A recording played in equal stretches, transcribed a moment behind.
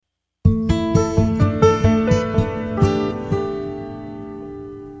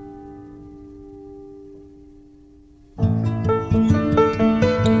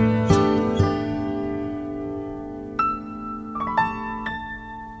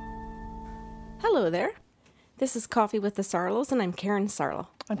Hello there. This is Coffee with the Sarlos, and I'm Karen Sarlo.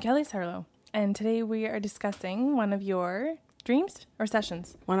 I'm Kelly Sarlo, and today we are discussing one of your dreams or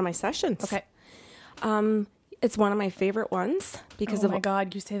sessions. One of my sessions. Okay. It's one of my favorite ones because Oh my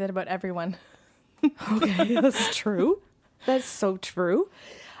God, you say that about everyone. Okay, that's true. That's so true.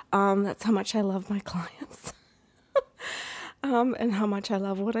 That's how much I love my clients. And how much I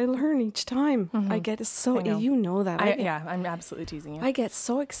love what I learn each time. I get so, you know that. I'm absolutely teasing you. I get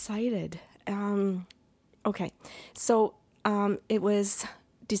so excited. Okay, so it was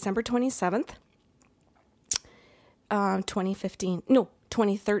December 27th,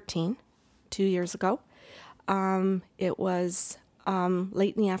 2013, 2 years ago. It was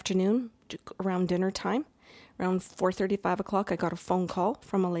late in the afternoon, around dinner time, around 4:30, 5 o'clock. I got a phone call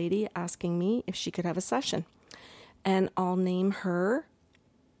from a lady asking me if she could have a session. And I'll name her.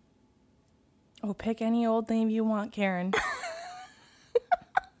 Oh, pick any old name you want, Karen.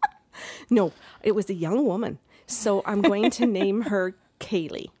 No, it was a young woman. So I'm going to name her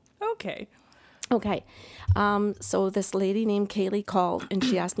Kaylee. Okay. Okay. So this lady named Kaylee called and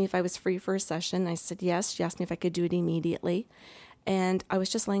she asked me if I was free for a session. I said yes. She asked me if I could do it immediately. And I was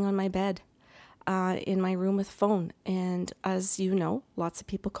just laying on my bed in my room with a phone. And as you know, lots of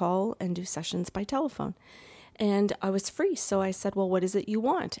people call and do sessions by telephone. And I was free. So I said, well, what is it you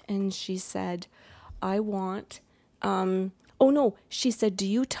want? And she said, I want, she said, do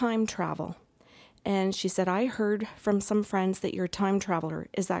you time travel? And she said, I heard from some friends that you're a time traveler.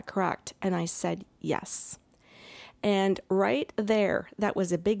 Is that correct? And I said, yes. And right there, that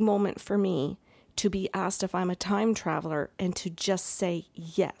was a big moment for me to be asked if I'm a time traveler and to just say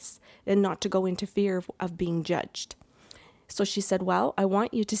yes and not to go into fear of being judged. So she said, well, I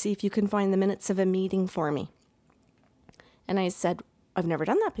want you to see if you can find the minutes of a meeting for me. And I said, I've never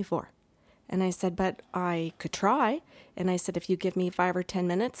done that before. And I said, but I could try. And I said, if you give me 5 or 10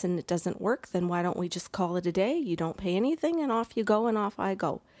 minutes and it doesn't work, then why don't we just call it a day? You don't pay anything and off you go and off I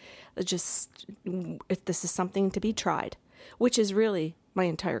go. Just if this is something to be tried, which is really my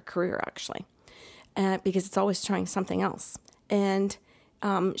entire career, actually, because it's always trying something else. And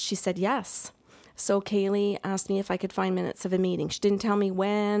she said yes. So Kaylee asked me if I could find minutes of a meeting. She didn't tell me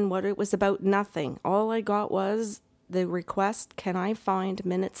when, what it was about, nothing. All I got was the request, can I find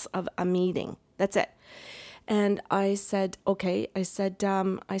minutes of a meeting? That's it. And I said, okay. I said,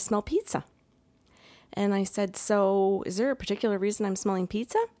 I smell pizza. And I said, so is there a particular reason I'm smelling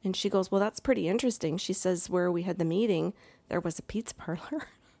pizza? And she goes, well, that's pretty interesting. She says, where we had the meeting, there was a pizza parlor,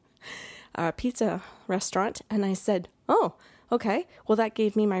 a pizza restaurant. And I said, oh, okay. Well, that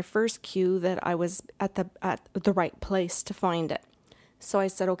gave me my first cue that I was at the right place to find it. So I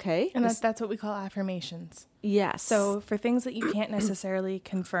said, okay. And that's what we call affirmations. Yes. So for things that you can't necessarily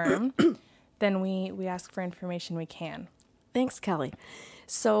confirm, then we ask for information we can. Thanks, Kelly.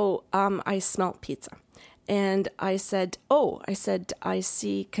 So I smelled pizza. And I said, I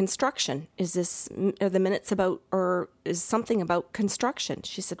see construction. Are the minutes about, or is something about construction?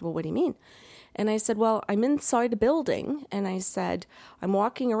 She said, well, what do you mean? And I said, well, I'm inside a building. And I said, I'm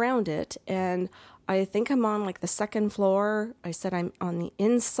walking around it. And I think I'm on like the second floor. I said, I'm on the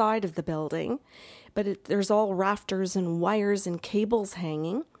inside of the building. But there's all rafters and wires and cables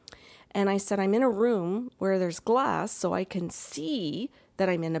hanging. And I said, I'm in a room where there's glass so I can see that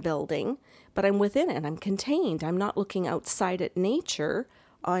I'm in a building, but I'm within it. I'm contained. I'm not looking outside at nature.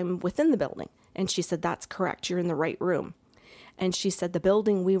 I'm within the building. And she said, that's correct. You're in the right room. And she said, the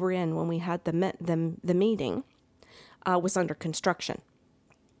building we were in when we had the meeting was under construction.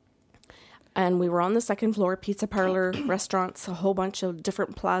 And we were on the second floor, pizza parlor, restaurants, a whole bunch of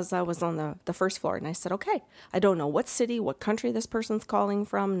different plaza was on the first floor. And I said, okay, I don't know what city, what country this person's calling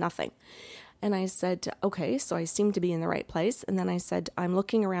from, nothing. And I said, okay, so I seem to be in the right place. And then I said, I'm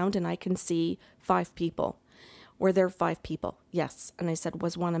looking around and I can see 5 people. Were there 5 people? Yes. And I said,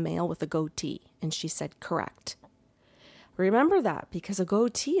 was one a male with a goatee? And she said, correct. Remember that because a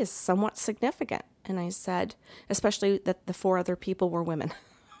goatee is somewhat significant. And I said, especially that the 4 other people were women.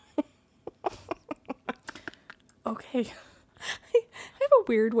 Okay. I have a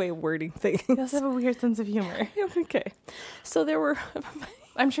weird way of wording things. You also have a weird sense of humor. Okay. So there were...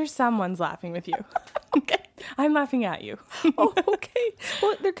 I'm sure someone's laughing with you. Okay. I'm laughing at you. Oh, okay.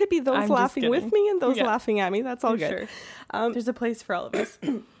 Well, there could be those laughing with me and those laughing at me. That's all good. Sure. There's a place for all of us.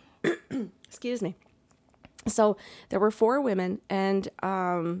 Excuse me. So there were 4 women and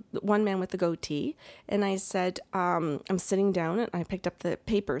 1 man with the goatee. And I said, I'm sitting down and I picked up the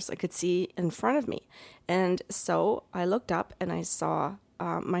papers I could see in front of me. And so I looked up and I saw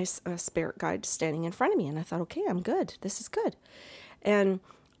my spirit guide standing in front of me. And I thought, okay, I'm good. This is good. And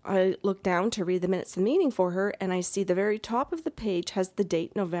I looked down to read the minutes of the meeting for her. And I see the very top of the page has the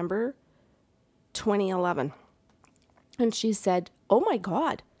date November 2011. And she said, oh my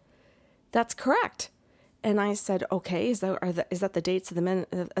God, that's correct. And I said, okay, is that the dates of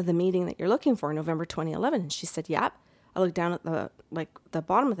the meeting that you're looking for, November 2011? And she said, yep. I looked down at the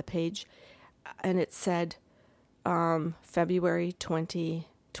bottom of the page, and it said February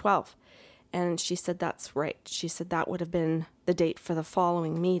 2012. And she said, that's right. She said, that would have been the date for the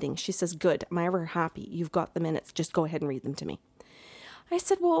following meeting. She says, good. Am I ever happy? You've got the minutes. Just go ahead and read them to me. I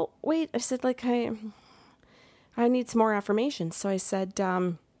said, well, wait. I said, I need some more affirmation. So I said,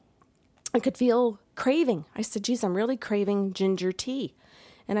 I could feel craving. I said, geez, I'm really craving ginger tea.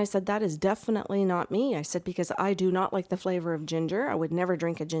 And I said, that is definitely not me. I said, because I do not like the flavor of ginger. I would never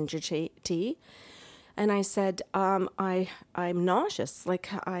drink a ginger tea. And I said, I'm nauseous.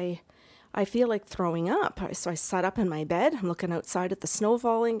 I feel like throwing up. So I sat up in my bed. I'm looking outside at the snow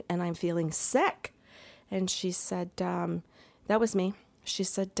falling, and I'm feeling sick. And she said, that was me. She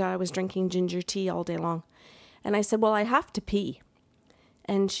said, I was drinking ginger tea all day long. And I said, well, I have to pee.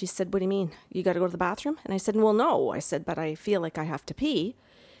 And she said, what do you mean? You got to go to the bathroom? And I said, well, no. I said, but I feel like I have to pee.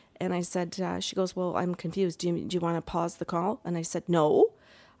 And I said, she goes, well, I'm confused. Do you want to pause the call? And I said, no.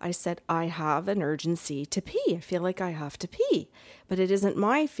 I said, I have an urgency to pee. I feel like I have to pee. But it isn't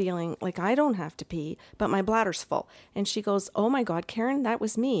my feeling like I don't have to pee, but my bladder's full. And she goes, oh my God, Karen, that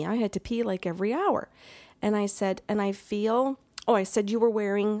was me. I had to pee like every hour. And I said, and I feel, I said, you were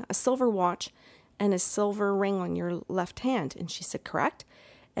wearing a silver watch and a silver ring on your left hand. And she said, correct.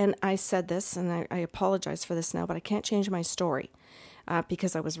 And I said this, and I apologize for this now, but I can't change my story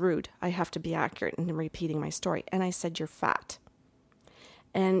because I was rude. I have to be accurate in repeating my story. And I said, you're fat.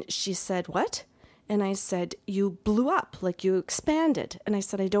 And she said, what? And I said, you blew up, like you expanded. And I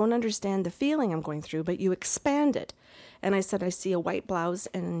said, I don't understand the feeling I'm going through, but you expanded. And I said, I see a white blouse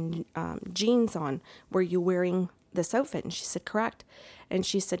and jeans on. Were you wearing this outfit? And she said, correct. And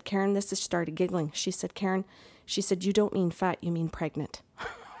she said, Karen, this has started giggling. She said, Karen, she said, you don't mean fat, you mean pregnant.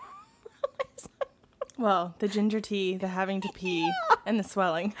 Well, the ginger tea, the having to pee, and the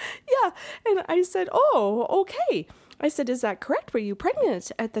swelling. Yeah. And I said, oh, okay. I said, is that correct? Were you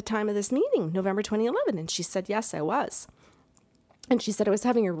pregnant at the time of this meeting, November 2011? And she said, yes, I was. And she said, I was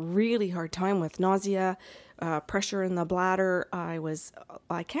having a really hard time with nausea, pressure in the bladder.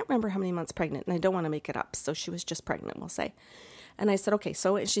 I can't remember how many months pregnant, and I don't want to make it up. So she was just pregnant, we'll say. And I said, okay.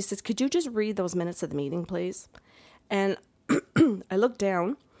 So she says, could you just read those minutes of the meeting, please? And I looked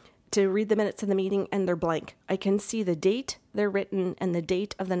down to read the minutes of the meeting, and they're blank. I can see the date they're written and the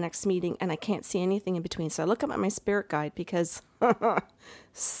date of the next meeting, and I can't see anything in between. So I look up at my spirit guide because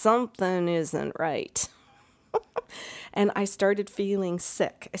something isn't right. And I started feeling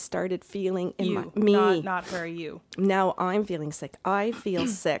sick. I started feeling me. Not her, you. Now I'm feeling sick. I feel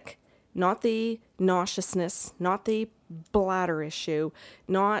sick. Not the nauseousness, not the bladder issue,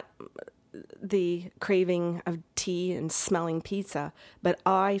 not the craving of tea and smelling pizza, but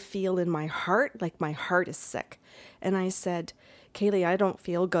I feel in my heart like my heart is sick. And I said, Kaylee, I don't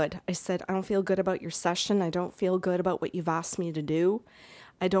feel good. I said, I don't feel good about your session. I don't feel good about what you've asked me to do.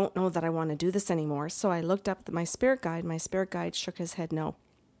 I don't know that I want to do this anymore. So I looked up at my spirit guide. My spirit guide shook his head no.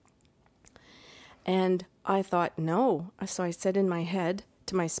 And I thought, no. So I said in my head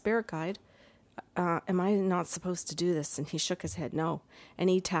to my spirit guide, am I not supposed to do this? And he shook his head no. And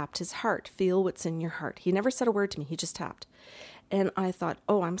he tapped his heart. Feel what's in your heart. He never said a word to me. He just tapped. And I thought,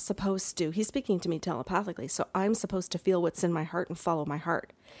 I'm supposed to. He's speaking to me telepathically. So I'm supposed to feel what's in my heart and follow my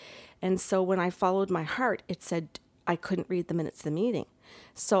heart. And so when I followed my heart, it said I couldn't read the minutes of the meeting.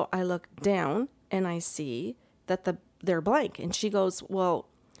 So I look down and I see that they're blank. And she goes, so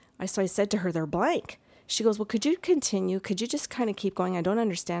I said to her, they're blank. She goes, well, could you continue? Could you just kind of keep going? I don't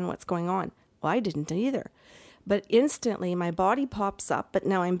understand what's going on. Well, I didn't either. But instantly my body pops up, but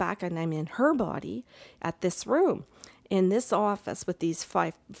now I'm back and I'm in her body at this room, in this office with these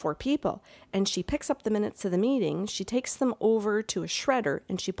four people. And she picks up the minutes of the meeting. She takes them over to a shredder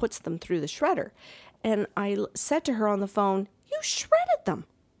and she puts them through the shredder. And I said to her on the phone, you shredded them.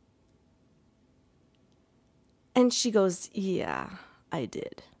 And she goes, yeah, I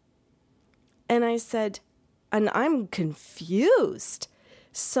did. And I said, and I'm confused.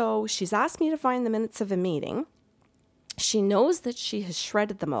 So she's asked me to find the minutes of a meeting. She knows that she has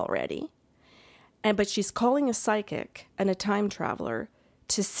shredded them already. But she's calling a psychic and a time traveler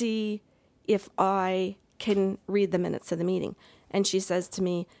to see if I can read the minutes of the meeting. And she says to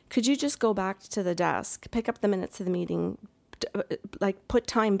me, could you just go back to the desk, pick up the minutes of the meeting, put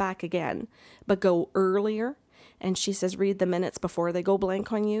time back again, but go earlier? And she says, read the minutes before they go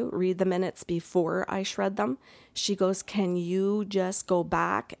blank on you. Read the minutes before I shred them. She goes, can you just go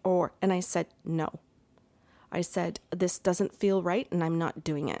back? And I said, no. I said, this doesn't feel right and I'm not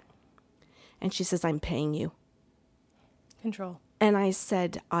doing it. And she says, I'm paying you. Control. And I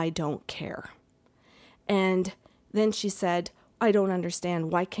said, I don't care. And then she said, I don't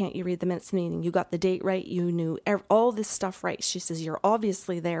understand. Why can't you read the minutes of the meeting? You got the date right. You knew all this stuff right. She says, you're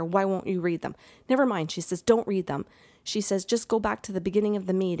obviously there. Why won't you read them? Never mind. She says, don't read them. She says, just go back to the beginning of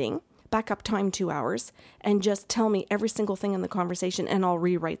the meeting, back up time 2 hours, and just tell me every single thing in the conversation, and I'll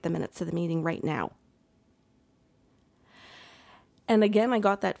rewrite the minutes of the meeting right now. And again, I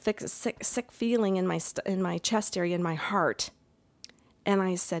got that sick feeling in my chest area, in my heart. And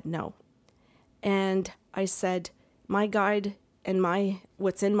I said, no. And I said, my guide and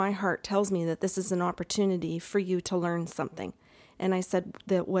what's in my heart tells me that this is an opportunity for you to learn something. And I said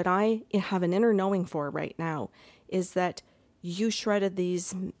that what I have an inner knowing for right now is that you shredded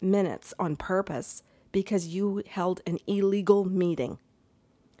these minutes on purpose because you held an illegal meeting.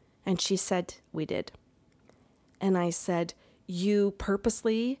 And she said, we did. And I said, you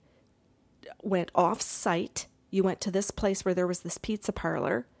purposely went off site. You went to this place where there was this pizza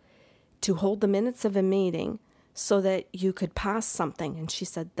parlor to hold the minutes of a meeting so that you could pass something. And she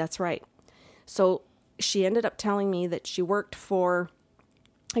said, that's right. So she ended up telling me that she worked for,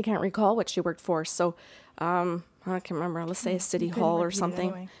 I can't recall what she worked for. So I can't remember. Let's say a city hall or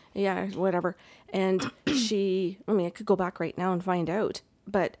something. Anyway. Yeah, whatever. And I could go back right now and find out.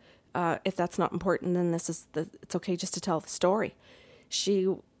 But if that's not important, then it's okay just to tell the story.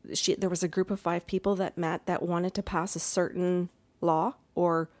 There was a group of 5 people that met that wanted to pass a certain law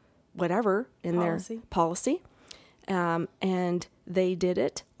or whatever in their policy. And they did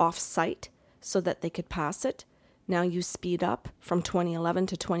it off-site so that they could pass it. Now you speed up from 2011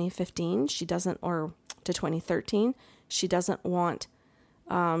 to 2015. Or to 2013. She doesn't want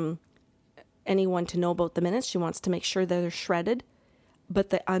anyone to know about the minutes. She wants to make sure that they're shredded.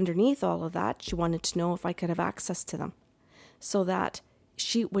 But underneath all of that, she wanted to know if I could have access to them. So that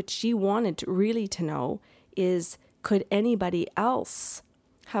what she wanted really to know is, could anybody else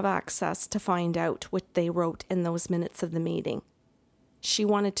have access to find out what they wrote in those minutes of the meeting? She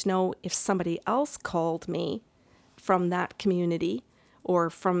wanted to know if somebody else called me from that community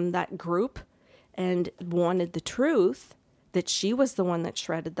or from that group and wanted the truth, that she was the one that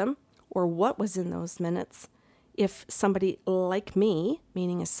shredded them, or what was in those minutes, if somebody like me,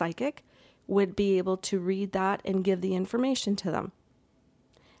 meaning a psychic, would be able to read that and give the information to them.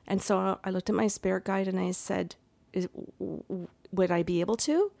 And so I looked at my spirit guide and I said, would I be able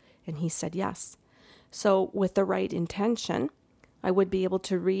to? And he said yes. So with the right intention, I would be able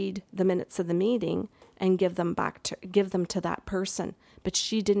to read the minutes of the meeting and give them to that person. But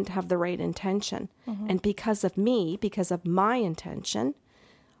she didn't have the right intention. Mm-hmm. And because of me, because of my intention,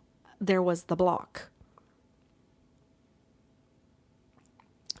 there was the block.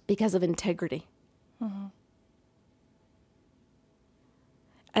 Because of integrity. Mm-hmm.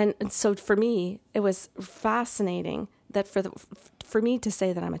 And so for me, it was fascinating that for me to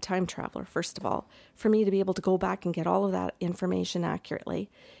say that I'm a time traveler, first of all, for me to be able to go back and get all of that information accurately,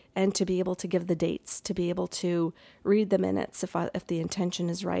 and to be able to give the dates, to be able to read the minutes if the intention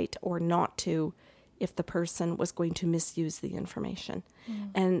is right, or not to, if the person was going to misuse the information. Mm-hmm.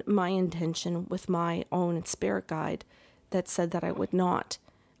 And my intention with my own spirit guide that said that I would not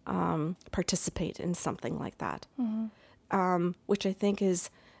participate in something like that. Mm-hmm. Which I think is,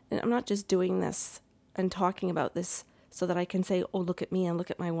 I'm not just doing this and talking about this so that I can say, oh, look at me and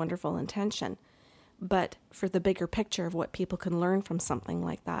look at my wonderful intention, but for the bigger picture of what people can learn from something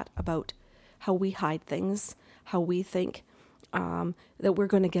like that, about how we hide things, how we think that we're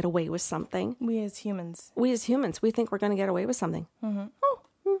going to get away with something. We as humans, we think we're going to get away with something. Mm-hmm.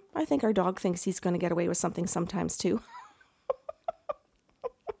 I think our dog thinks he's going to get away with something sometimes too.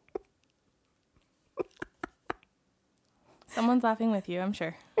 Someone's laughing with you, I'm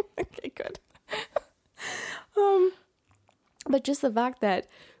sure. Okay, good. But just the fact that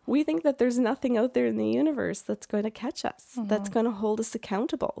we think that there's nothing out there in the universe that's going to catch us, mm-hmm. that's going to hold us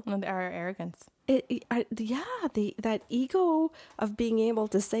accountable. And our arrogance. That ego of being able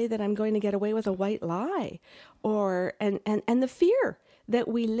to say that I'm going to get away with a white lie, and the fear that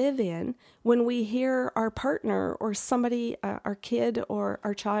we live in when we hear our partner or somebody, our kid or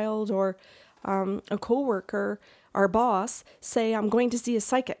our child or a coworker, our boss, say, I'm going to see a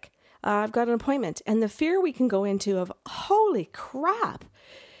psychic. I've got an appointment. And the fear we can go into of, holy crap,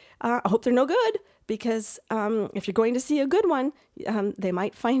 I hope they're no good, because if you're going to see a good one, you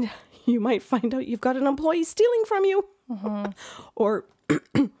might find out you've got an employee stealing from you. Mm-hmm. Or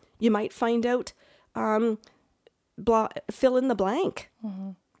you might find out, fill in the blank. Mm-hmm.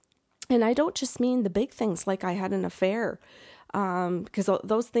 And I don't just mean the big things like I had an affair, because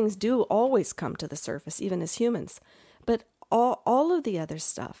those things do always come to the surface, even as humans. But all of the other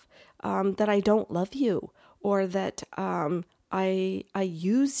stuff, that I don't love you, or that I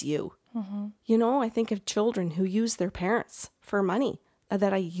use you. You know, I think of children who use their parents for money,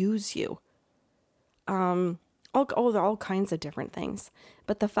 that I use you. All kinds of different things.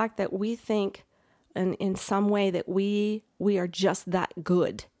 But the fact that we think in some way that we are just that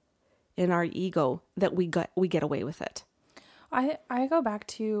good in our ego that we get away with it. I go back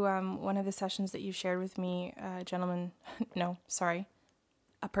to one of the sessions that you shared with me, a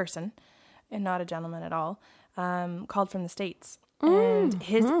person, and not a gentleman at all, called from the States. And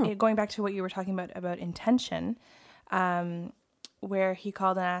going back to what you were talking about intention, where he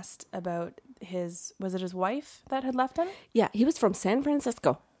called and asked about his wife that had left him? Yeah, he was from San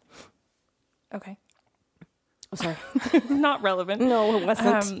Francisco. Okay. Oh, sorry. Not relevant. No, it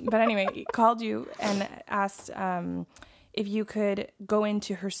wasn't. But anyway, he called you and asked if you could go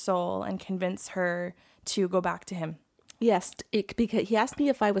into her soul and convince her to go back to him. Yes, because he asked me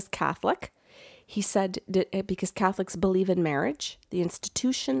if I was Catholic. He said because Catholics believe in marriage, the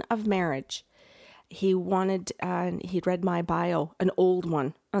institution of marriage. He wanted, he'd read my bio, an old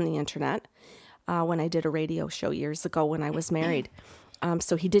one on the internet, when I did a radio show years ago when I was married.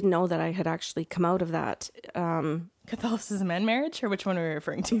 So he didn't know that I had actually come out of that. Catholicism and marriage, or which one are we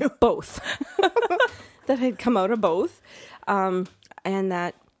referring to? Both. That had come out of both. And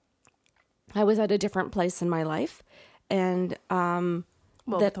that I was at a different place in my life. And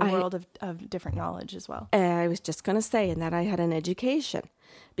that the world of different knowledge as well. I was just going to say, and that I had an education.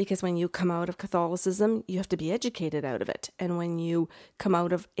 Because when you come out of Catholicism, you have to be educated out of it. And when you come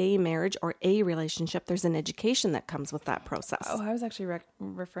out of a marriage or a relationship, there's an education that comes with that process. Oh, I was actually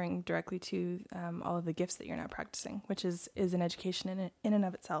referring directly to all of the gifts that you're now practicing, which is an education in and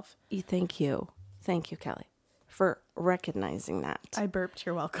of itself. Thank you. Thank you, Kelly, for recognizing that. I burped,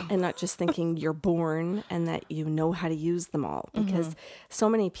 you're welcome. And not just thinking you're born and that you know how to use them all. Because so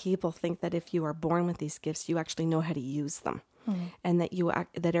many people think that if you are born with these gifts, you actually know how to use them. And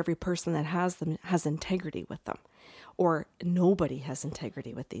that every person that has them has integrity with them, or nobody has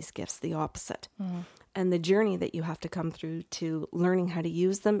integrity with these gifts, the opposite. And the journey that you have to come through to learning how to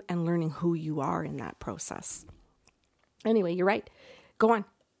use them and learning who you are in that process. Anyway, you're right. Go on.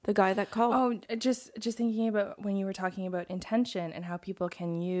 The guy that called. Oh, just thinking about when you were talking about intention and how people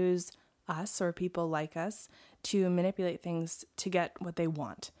can use us or people like us to manipulate things to get what they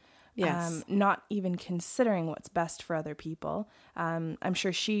want. Yes. Not even considering what's best for other people. I'm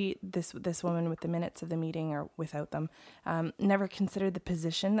sure this woman with the minutes of the meeting or without them, never considered the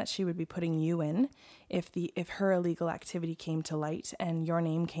position that she would be putting you in if her illegal activity came to light and your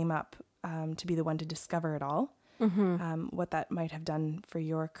name came up to be the one to discover it all. What that might have done for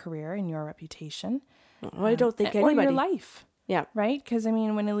your career and your reputation. Well, I don't think anybody. Or your life. Yeah. Right? Because, I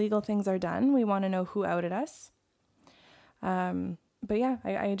mean, when illegal things are done, we want to know who outed us. But yeah,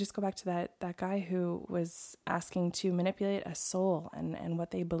 I just go back to that guy who was asking to manipulate a soul and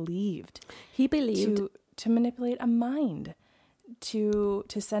what they believed. He believed to manipulate a mind, to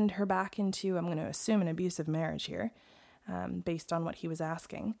send her back into, I'm going to assume, an abusive marriage here, based on what he was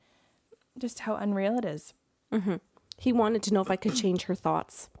asking. Just how unreal it is. He wanted to know if I could change her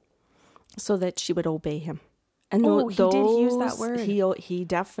thoughts so that she would obey him. And he did use that word. He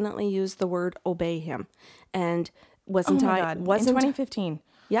definitely used the word obey him. And wasn't in 2015.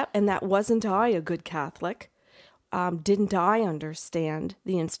 Yep. And that wasn't I a good Catholic. Didn't I understand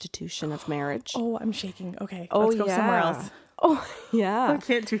the institution of marriage? Oh, I'm shaking. Okay. Let's go somewhere else. Oh, yeah. I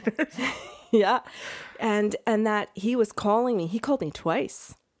can't do this. Yeah. And that he was calling me. He called me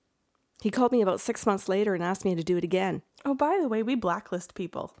twice. He called me about 6 months later and asked me to do it again. Oh, by the way, we blacklist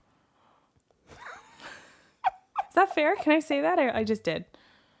people. Is that fair? Can I say that? I just did.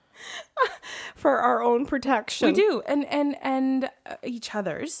 For our own protection. We do. And each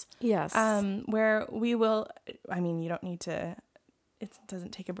other's. Yes. Where we will, I mean, you don't need to, it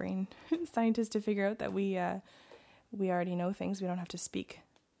doesn't take a brain scientist to figure out that we already know things. We don't have to speak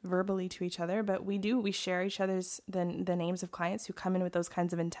verbally to each other, but we share each other's the names of clients who come in with those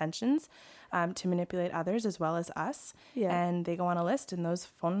kinds of intentions to manipulate others as well as us. Yeah. And they go on a list and those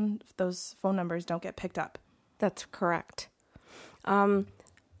phone numbers don't get picked up. That's correct. Can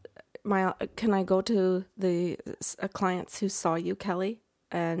I go to the clients who saw you, Kelly,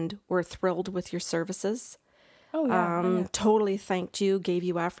 and were thrilled with your services? Oh, yeah. Totally thanked you, gave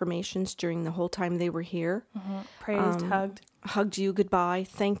you affirmations during the whole time they were here. Praised, hugged you goodbye,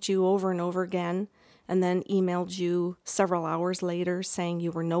 thanked you over and over again, and then emailed you several hours later saying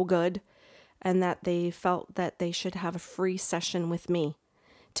you were no good and that they felt that they should have a free session with me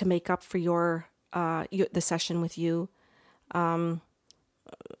to make up for the session with you.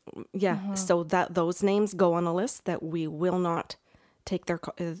 Yeah. So that those names go on a list that we will not take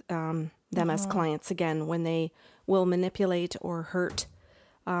them as clients again when they will manipulate or hurt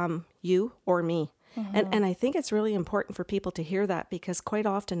you or me. And I think it's really important for people to hear that, because quite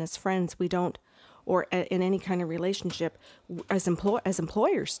often as friends, we don't, or in any kind of relationship, as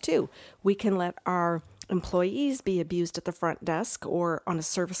employers too, we can let our employees be abused at the front desk or on a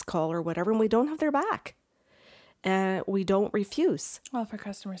service call or whatever, and we don't have their back. We don't refuse. Well, for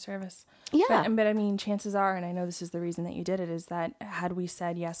customer service. Yeah. But I mean, chances are, and I know this is the reason that you did it, is that had we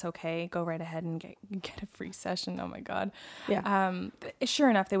said, yes, okay, go right ahead and get a free session. Oh my God. Yeah. Sure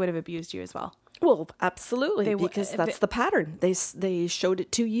enough, they would have abused you as well. Well, absolutely, because that's the pattern. They showed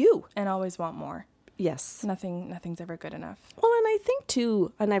it to you. And always want more. Yes. Nothing's ever good enough. Well, and I think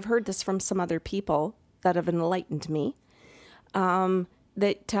too, and I've heard this from some other people that have enlightened me,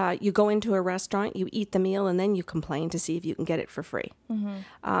 that you go into a restaurant, you eat the meal, and then you complain to see if you can get it for free.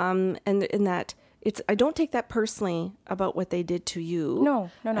 And in that, I don't take that personally about what they did to you.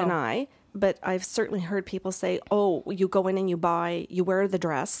 No. And but I've certainly heard people say, oh, you go in and you wear the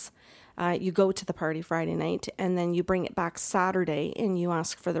dress, you go to the party Friday night, and then you bring it back Saturday and you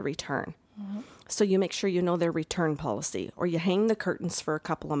ask for the return. So you make sure you know their return policy, or you hang the curtains for a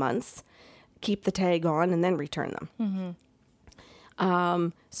couple of months, keep the tag on, and then return them.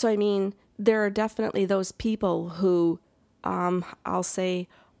 So, I mean, there are definitely those people who, I'll say,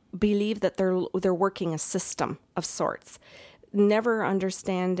 believe that they're working a system of sorts, never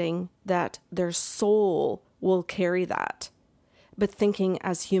understanding that their soul will carry that, but thinking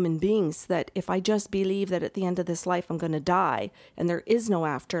as human beings that if I just believe that at the end of this life I'm going to die and there is no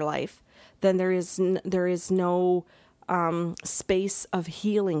afterlife, then there is no space of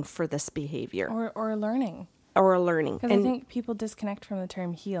healing for this behavior. Or learning. Or a learning. Because I think people disconnect from the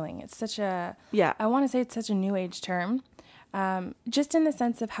term healing. It's such a, yeah. I want to say it's such a new age term, just in the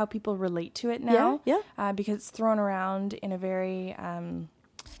sense of how people relate to it now. Yeah. Because it's thrown around in a very, I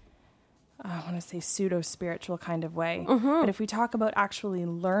want to say pseudo-spiritual kind of way. But if we talk about actually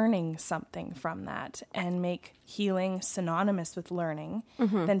learning something from that and make healing synonymous with learning,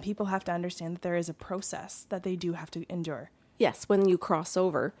 then people have to understand that there is a process that they do have to endure. Yes, when you cross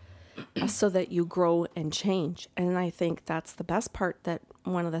over. So that you grow and change. And I think that's the best part, that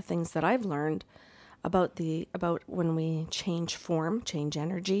one of the things that I've learned about when we change form, change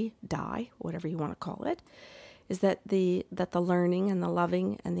energy, die, whatever you want to call it, is that the learning and the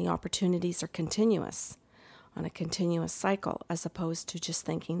loving and the opportunities are continuous, on a continuous cycle, as opposed to just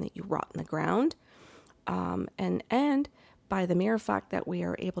thinking that you rot in the ground. And by the mere fact that we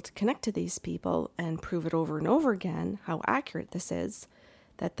are able to connect to these people and prove it over and over again how accurate this is,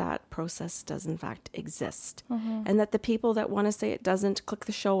 that process does in fact exist. And that the people that want to say it doesn't, click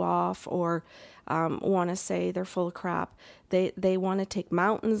the show off, or want to say they're full of crap, they want to take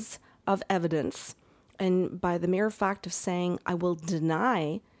mountains of evidence, and by the mere fact of saying I will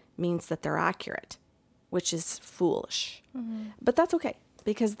deny means that they're accurate, which is foolish. But that's okay,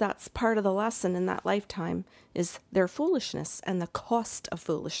 because that's part of the lesson in that lifetime, is their foolishness and the cost of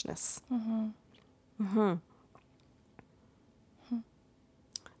foolishness.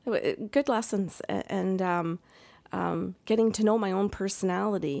 Good lessons, and getting to know my own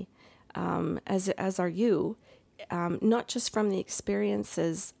personality, as are you, not just from the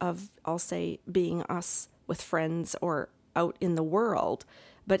experiences of, I'll say, being us with friends or out in the world,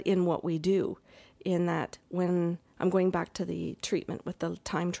 but in what we do. In that, when I'm going back to the treatment with the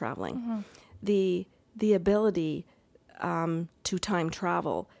time traveling, the ability to time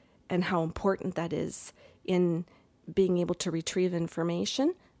travel, and how important that is in being able to retrieve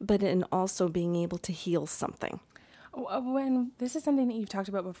information, but in also being able to heal something. When this is something that you've talked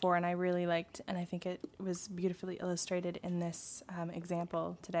about before, and I really liked, and I think it was beautifully illustrated in this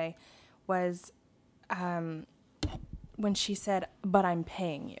example today, was when she said, "But I'm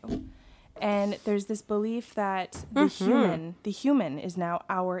paying you." And there's this belief that the human is now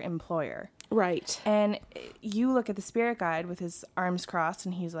our employer. Right. And you look at the spirit guide with his arms crossed,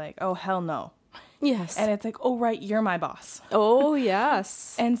 and he's like, "Oh, hell no." Yes. And it's like, "Oh, right, you're my boss." Oh,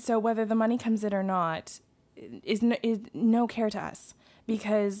 yes. And so whether the money comes in or not is no care to us,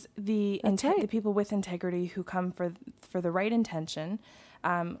 because the people with integrity who come for the right intention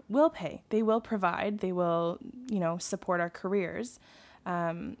will pay. They will provide. They will, support our careers.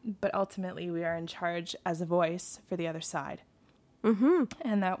 But ultimately, we are in charge as a voice for the other side.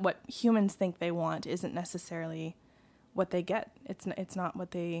 And that what humans think they want isn't necessarily what they get. It's not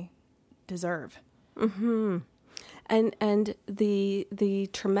what they deserve. And the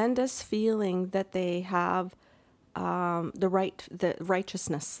tremendous feeling that they have, the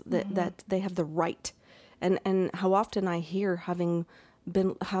righteousness, that they have the right, and how often I hear, having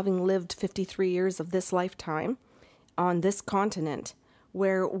having lived 53 years of this lifetime on this continent,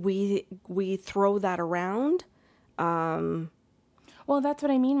 where we throw that around Well, that's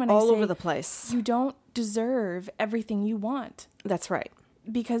what I mean when I all say over the place. you don't deserve everything you want, That's right.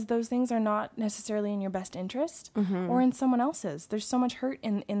 because those things are not necessarily in your best interest or in someone else's. There's so much hurt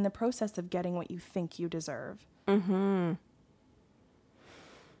in the process of getting what you think you deserve. Mm-hmm.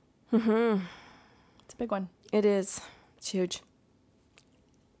 It's a big one. It is. It's huge.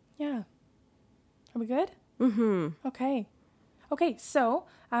 Yeah. Are we good? Mm-hmm. Okay, so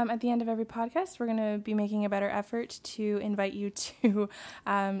at the end of every podcast, we're going to be making a better effort to invite you to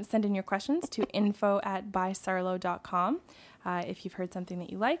send in your questions to info@bysarlo.com. If you've heard something that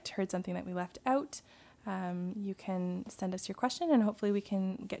you liked, heard something that we left out, you can send us your question, and hopefully we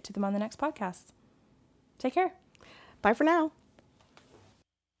can get to them on the next podcast. Take care. Bye for now.